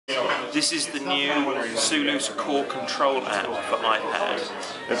This is the new Sooloos Core Control app for iPad.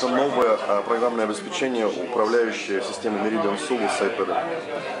 Это новое программное обеспечение, управляющее системой Meridian Sooloos с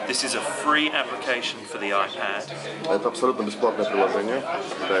iPad. This is a free application for the iPad. Это абсолютно бесплатное приложение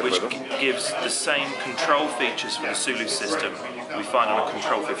для iPad. Which gives the same control features for the Sooloos system we find on a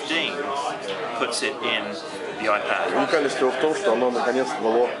Control 15, puts it in the iPad. Уникальность его в том, что оно наконец-то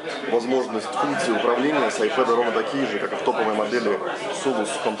дало возможность функции управления с iPad ровно такие же, как и в топовой модели Sooloos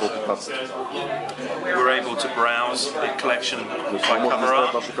Control 15. We're able to browse the collection by Можно cover листать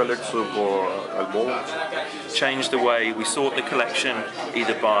art, нашу коллекцию по альбому, change the way we sort the collection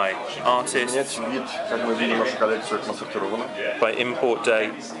either by artist, менять вид, как мы видим нашу коллекцию, как она сортирована, by import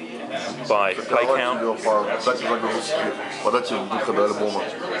date, by play сортировать count. ее по дате загрузки, по дате выхода альбома.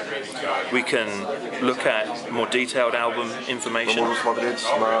 We can look at more detailed album Мы information, можем смотреть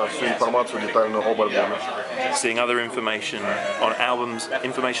на всю информацию детальную об альбоме, seeing other information on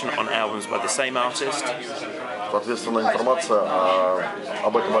albums by the same artist, соответственно, информация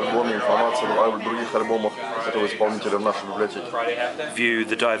об этом альбоме, информация о других альбомах этого исполнителя в нашей библиотеке. view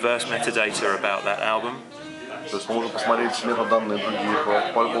the diverse metadata about that album, То есть мы можем посмотреть метаданные другие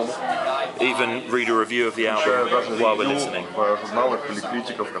по альбому, even read a review of the включая album даже while we're ревью listening. в журналах или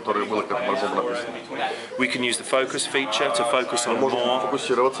критиков, которые были к этому альбому написаны. We can use the focus feature to focus Мы on можем more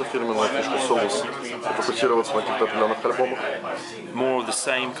фокусироваться, фирменная фишка Sooloos, фокусироваться на каких-то определенных альбомах, of the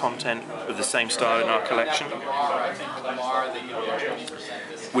same content of the same style in our collection.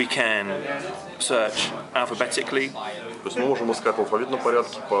 We can search alphabetically. То есть мы можем искать в алфавитном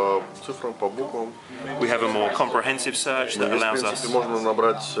порядке по цифрам, по буквам. We have a more comprehensive search that Здесь, в allows принципе, us можно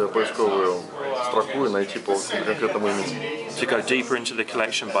набрать поисковую строку и найти по конкретному имени. to go deeper into the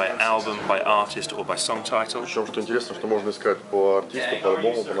collection by album, by artist, or by song title. Причем, что интересно, что можно искать по артисту, по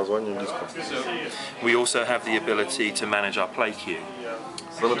альбому, по названию диска. We also have the ability to manage our play queue,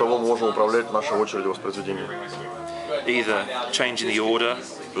 Кроме того, мы можем управлять нашей очередью воспроизведения. either changing the order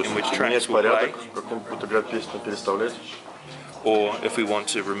То in which есть tracks менять will play, порядок, как он будет играть песню, переставлять, or if we want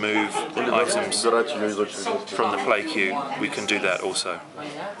to remove или даже items убирать ее из очереди. from the play queue, we can do that also.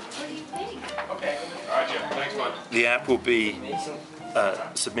 The app will be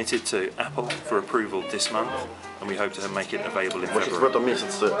submitted to Apple for approval this month, and we hope to make it available in Значит, в February. этом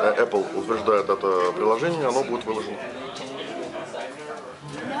месяце Apple утверждает это приложение, оно будет выложено.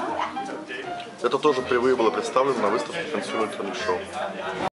 Это тоже впервые было представлено на выставке Consumer Electronics Show.